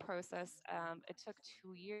legal process, it took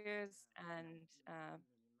 2 years, and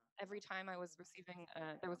every time I was receiving,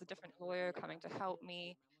 there was a different lawyer coming to help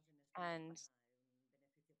me, and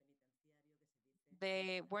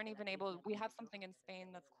they weren't even able. We have something in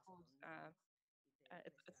Spain that's called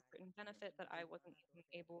it's a certain benefit that I wasn't even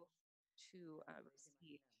able to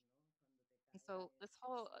receive. And so this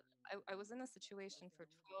whole, I was in a situation for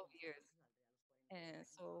 12 years, and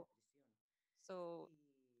so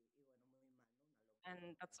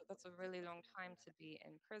and that's a really long time to be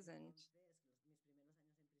imprisoned,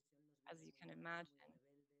 as you can imagine.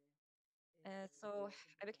 So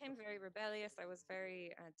I became very rebellious. I was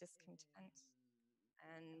very discontent,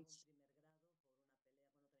 and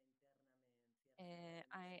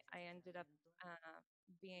I ended up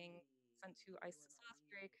being sent to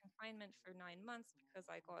solitary confinement for 9 months because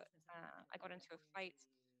I got into a fight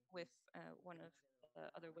with one of the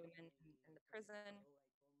other women in the prison,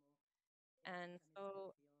 and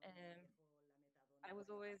so I was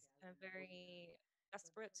always very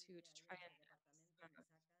desperate to try and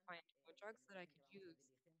find more drugs that I could use,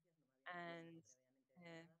 and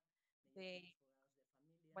uh, they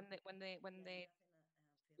when they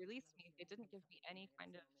released me, they didn't give me any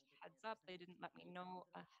kind of heads up. They didn't let me know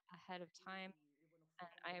ahead of time, and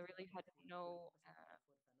I really had no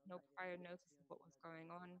prior notice of what was going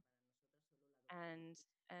on. And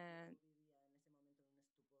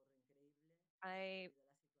I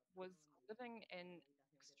was living in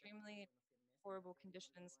extremely horrible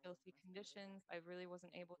conditions, filthy conditions. I really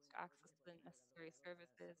wasn't able to access the necessary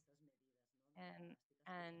services, and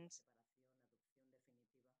and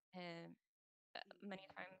and many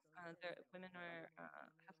times the women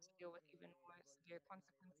have to deal with even more severe severe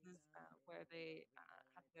consequences where they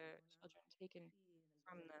had their children taken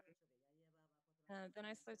from them. Then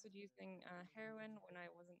I started using heroin when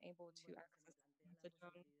I wasn't able to access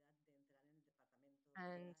methadone,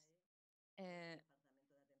 and uh,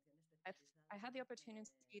 I had the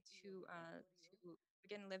opportunity to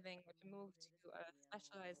begin living or to move to a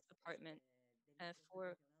specialized apartment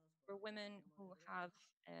for women who have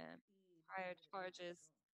uh, prior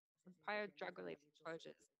charges, prior drug-related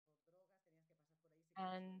charges,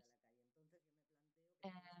 and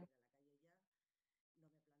uh,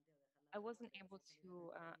 I wasn't able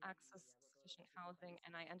to access sufficient housing,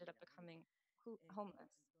 and I ended up becoming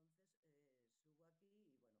homeless.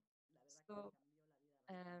 So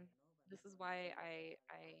um, this is why I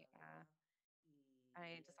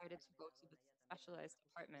decided to go to this specialized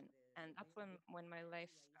apartment, and that's when my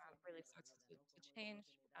life really started to change.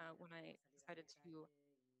 When I decided to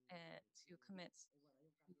commit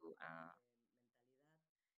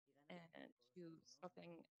uh, to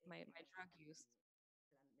stopping my drug use,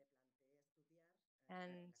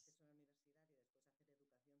 and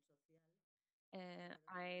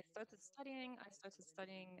I started studying. I started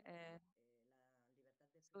studying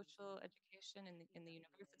social education in the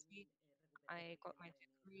university. I got my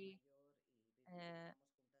degree, uh,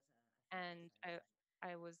 and I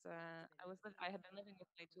had been living with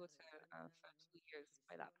my daughter for 2 years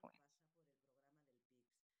by that point.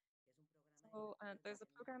 So there's a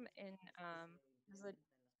program there's a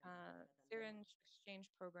syringe exchange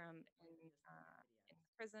program in the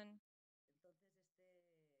prison,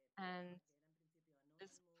 and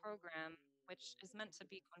this program, which is meant to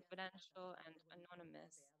be confidential and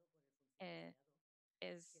anonymous, uh,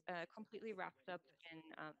 is completely wrapped up in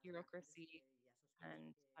bureaucracy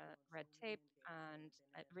and red tape, and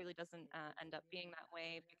it really doesn't end up being that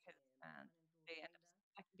way because they end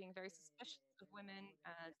up being very suspicious of women.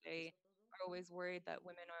 They are always worried that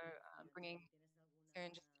women are bringing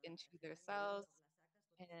syringes into their cells,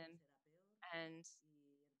 and, and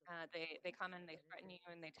they come and they threaten you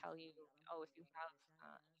and they tell you, oh, if you have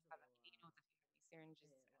any needles, if you have any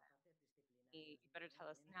syringes, you better tell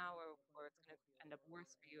us now, or it's going to end up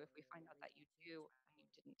worse for you if we find out that you do and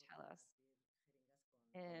you didn't tell us.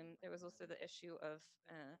 And there was also the issue of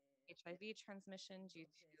HIV transmission due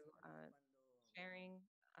to sharing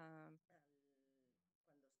um,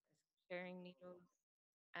 sharing needles,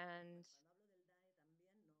 and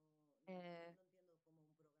uh,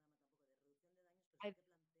 I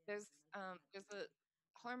there's a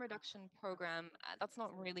harm reduction program. That's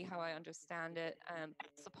not really how I understand it.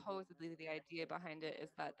 Supposedly, the idea behind it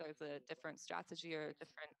is that there's a different strategy or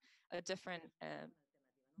a different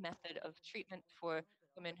method of treatment for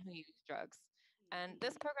women who use drugs. And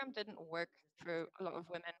this program didn't work for a lot of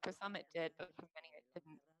women. For some, it did, but for many, it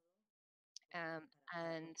didn't.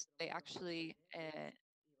 And they actually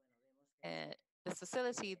this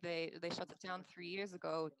facility, they shut it down 3 years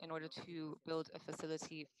ago in order to build a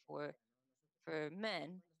facility for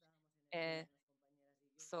men. Uh,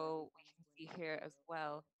 so we can see here as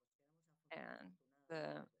well, and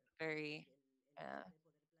the very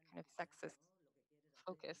kind of sexist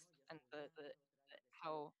focus and the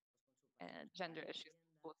how gender issues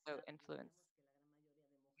also influence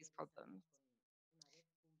these problems.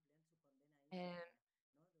 And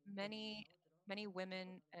many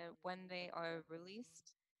women, when they are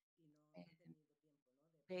released, um,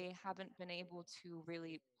 they haven't been able to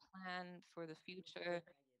really plan for the future.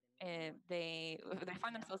 And they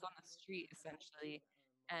find themselves on the street essentially,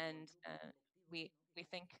 and we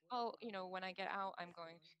think, oh, when I get out, I'm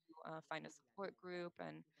going to find a support group,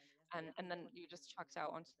 and then you're just chucked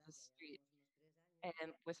out onto the street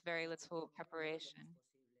and with very little preparation.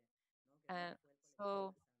 Uh,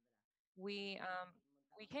 so we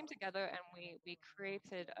we came together and we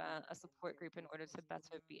created a support group in order to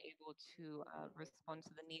better be able to respond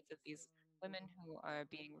to the needs of these women who are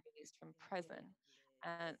being released from prison.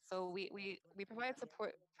 And so we provide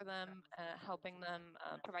support for them, helping them,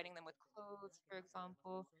 providing them with clothes, for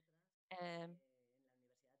example, um,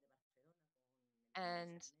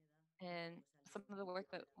 and and some of the work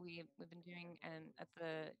that we've been doing at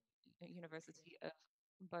the University of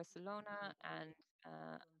Barcelona and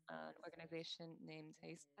an organization named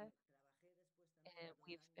HEISTE.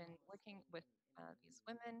 We've been working with these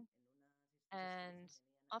women, and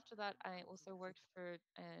after that, I also worked for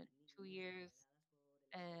 2 years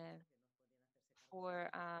uh, for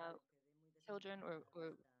children or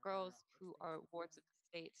girls who are wards of the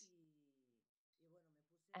state,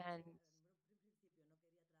 and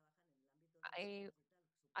I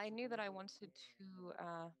I knew that I wanted to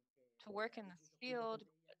work in this field,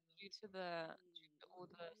 but due to all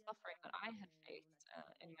the suffering that I had faced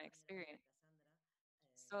in my experience,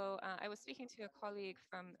 So I was speaking to a colleague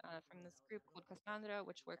from this group called Cassandra,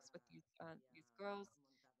 which works with these girls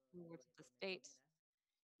who were to the state,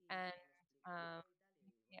 and um,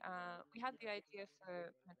 we had the idea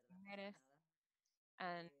for Martinez,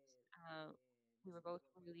 and uh, we were both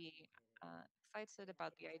really excited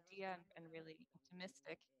about the idea and really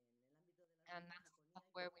optimistic, and that's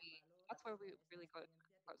where we really got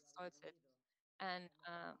started, and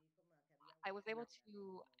I was able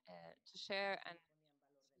to share and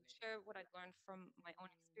to share what I'd learned from my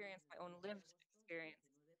own experience, my own lived experience,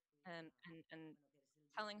 and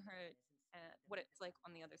telling her what it's like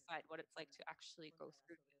on the other side, what it's like to actually go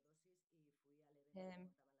through this.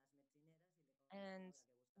 And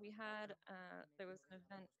we had there was an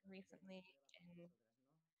event recently in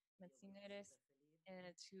Metzineres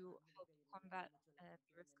to help combat the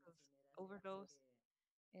risk of overdose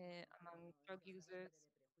among drug users,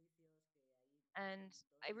 and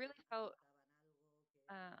I really felt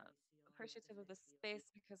appreciative of the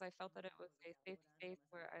space because I felt that it was a safe space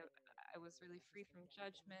where I was really free from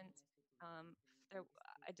judgment. Um, there,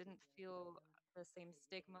 I didn't feel the same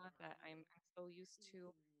stigma that I'm so used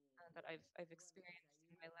to, that I've experienced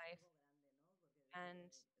in my life,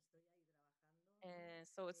 and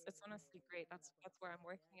so it's honestly great. That's where I'm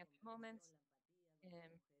working at the moment,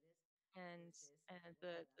 um, and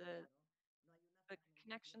the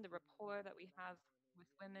connection, the rapport that we have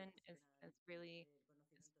with women is really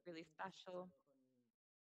special,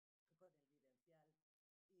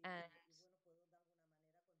 and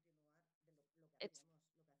it's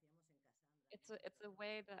it's a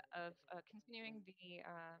way that of continuing the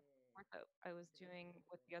work that I was doing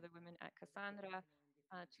with the other women at Cassandra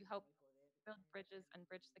to help build bridges and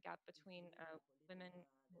bridge the gap between women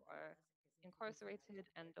who are incarcerated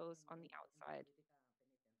and those on the outside.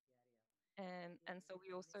 And so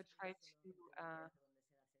we also try to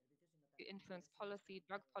influence policy,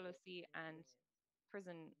 drug policy, and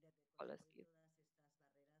prison policies.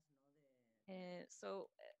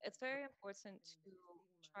 It's very important to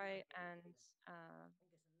try and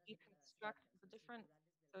deconstruct the different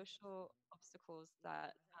social obstacles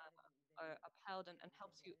that are upheld and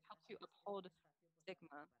helps you uphold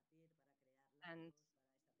stigma. And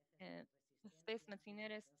uh, the space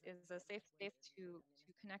Matineres is a safe space to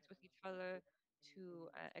connect with each other, to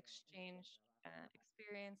exchange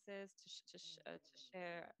experiences, to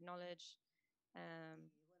share knowledge, um,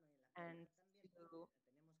 and to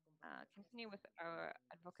continue with our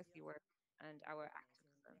advocacy work and our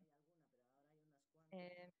activism.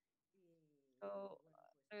 And so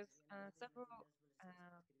uh,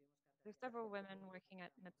 there's several women working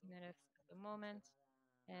at Matineres at the moment,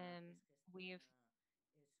 and we're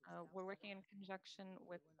working in conjunction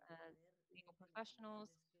with legal professionals,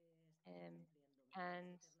 um,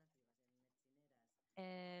 and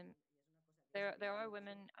um, there are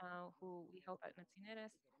women who we help at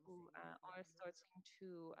Matineres who are starting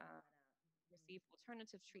to receive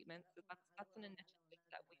alternative treatments. So that's an initiative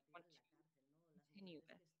that we want to continue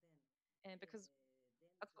with, and because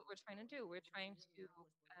that's what we're trying to do.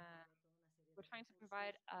 Uh, we're trying to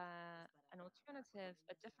provide an alternative,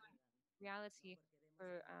 a different reality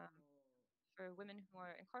for women who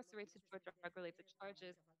are incarcerated for drug-related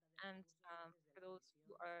charges, and for those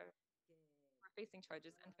who are facing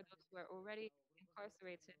charges, and for those who are already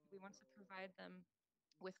incarcerated, we want to provide them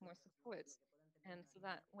with more support, and so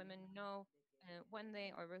that women know when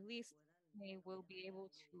they are released, they will be able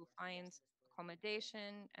to find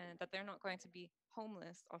accommodation and that they're not going to be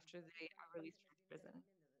homeless after they are released from prison.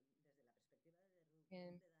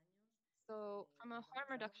 And so, from a harm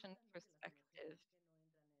reduction perspective,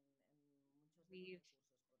 we've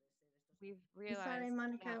we've Sorry, realized that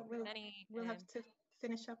Monica, many. we'll have to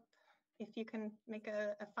finish up. If you can make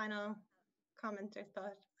a final comment or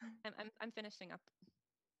thought. I'm finishing up.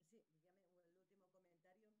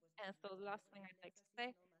 And so the last thing I'd like to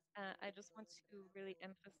say, I just want to really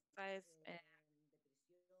emphasize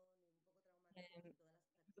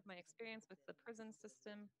because of my experience with the prison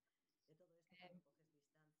system, um,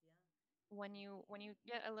 when you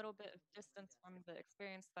get a little bit of distance from the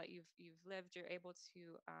experience that you've lived, you're able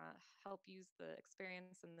to help use the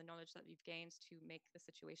experience and the knowledge that you've gained to make the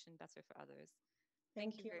situation better for others.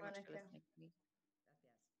 Thank you very much for listening to me.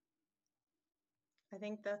 I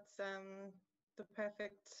think that's the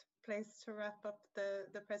perfect place to wrap up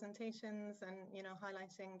the presentations, and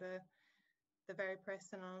highlighting the very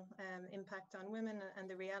personal impact on women and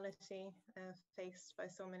the reality faced by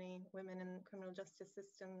so many women in criminal justice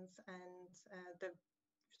systems, and the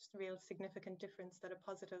real significant difference that a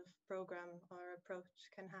positive program or approach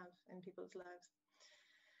can have in people's lives.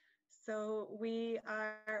 So we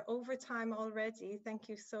are over time already. Thank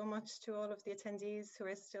you so much to all of the attendees who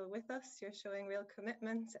are still with us. You're showing real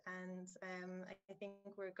commitment, and I think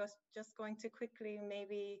we're just going to quickly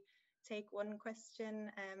maybe take one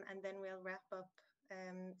question and then we'll wrap up.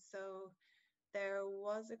 So there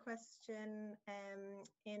was a question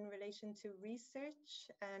in relation to research,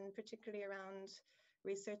 and particularly around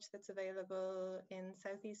research that's available in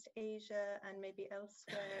Southeast Asia and maybe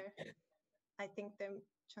elsewhere. I think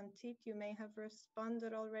Chantit, you may have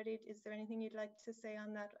responded already. Is there anything you'd like to say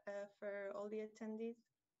on that for all the attendees?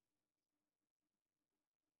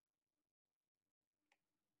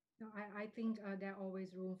 No, I think there's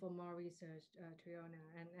always room for more research, Triona,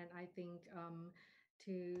 and I think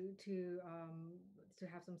to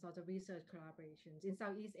have some sort of research collaborations in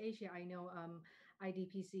Southeast Asia. I know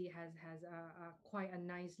IDPC has quite a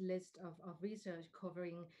nice list of research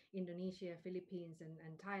covering Indonesia, Philippines,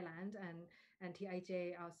 and Thailand, and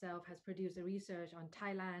TIJ ourselves has produced a research on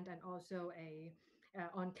Thailand and also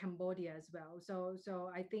on Cambodia as well.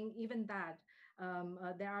 So I think even that.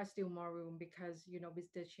 There are still more room because, you know,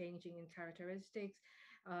 with the changing in characteristics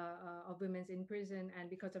of women's in prison, and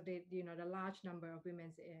because of the, you know, the large number of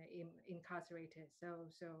women's incarcerated. So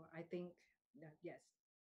I think that, yes.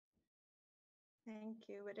 Thank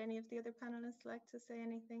you. Would any of the other panelists like to say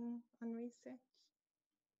anything on research?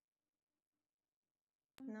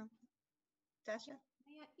 No. Dasha?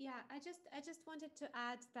 Yeah. I just wanted to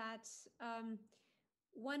add that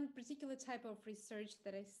one particular type of research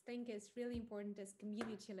that I think is really important is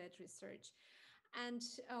community-led research. And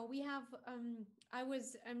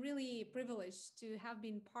I'm really privileged to have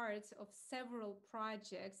been part of several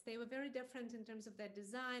projects. They were very different in terms of their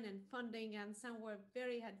design and funding, and some had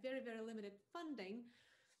very, very limited funding.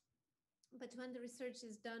 But when the research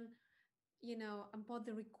is done, you know, about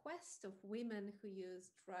the request of women who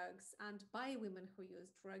use drugs and by women who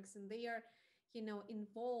use drugs, and they are, you know,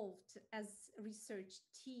 involved as a research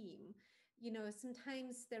team. You know,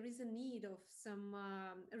 sometimes there is a need of some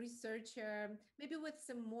researcher, maybe with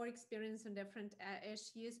some more experience on different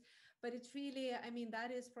issues, but it's really, I mean, that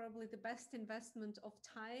is probably the best investment of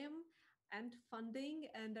time and funding.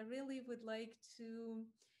 And I really would like to,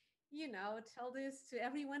 you know, tell this to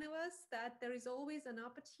every one of us, that there is always an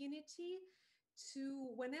opportunity to,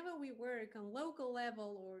 whenever we work on local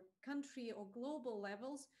level or country or global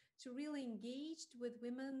levels, to really engage with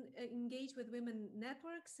women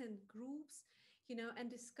networks and groups, you know, and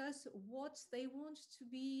discuss what they want to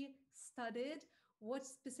be studied, what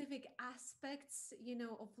specific aspects, you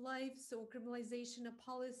know, of life, so criminalization of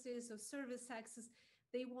policies or service access,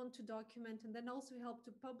 they want to document, and then also help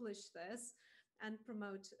to publish this and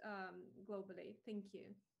promote globally. Thank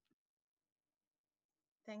you.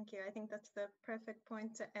 Thank you. I think that's the perfect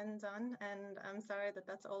point to end on. And I'm sorry that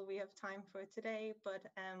that's all we have time for today, but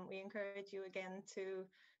we encourage you again to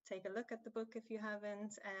take a look at the book if you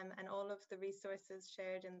haven't, and all of the resources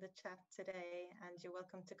shared in the chat today. And you're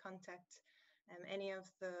welcome to contact any of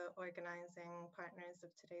the organizing partners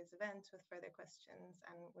of today's event with further questions,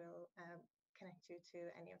 and we'll connect you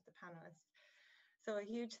to any of the panelists. So a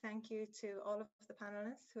huge thank you to all of the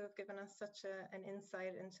panelists who have given us such an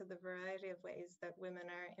insight into the variety of ways that women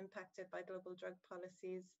are impacted by global drug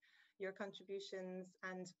policies. Your contributions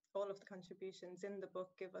and all of the contributions in the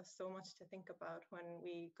book give us so much to think about when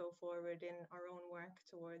we go forward in our own work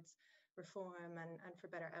towards reform and for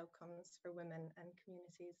better outcomes for women and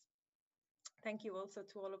communities. Thank you also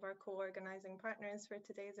to all of our co-organizing partners for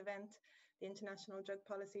today's event, the International Drug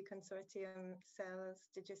Policy Consortium, CELS,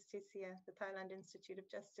 Dejusticia, the Thailand Institute of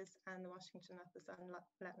Justice, and the Washington Office on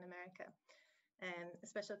Latin America. A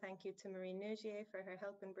special thank you to Marie Nougier for her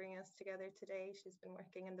help in bringing us together today. She's been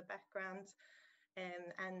working in the background.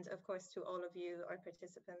 And of course, to all of you, our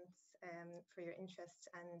participants, for your interest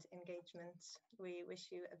and engagement. We wish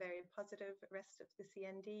you a very positive rest of the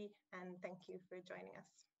CND, and thank you for joining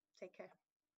us. Take care.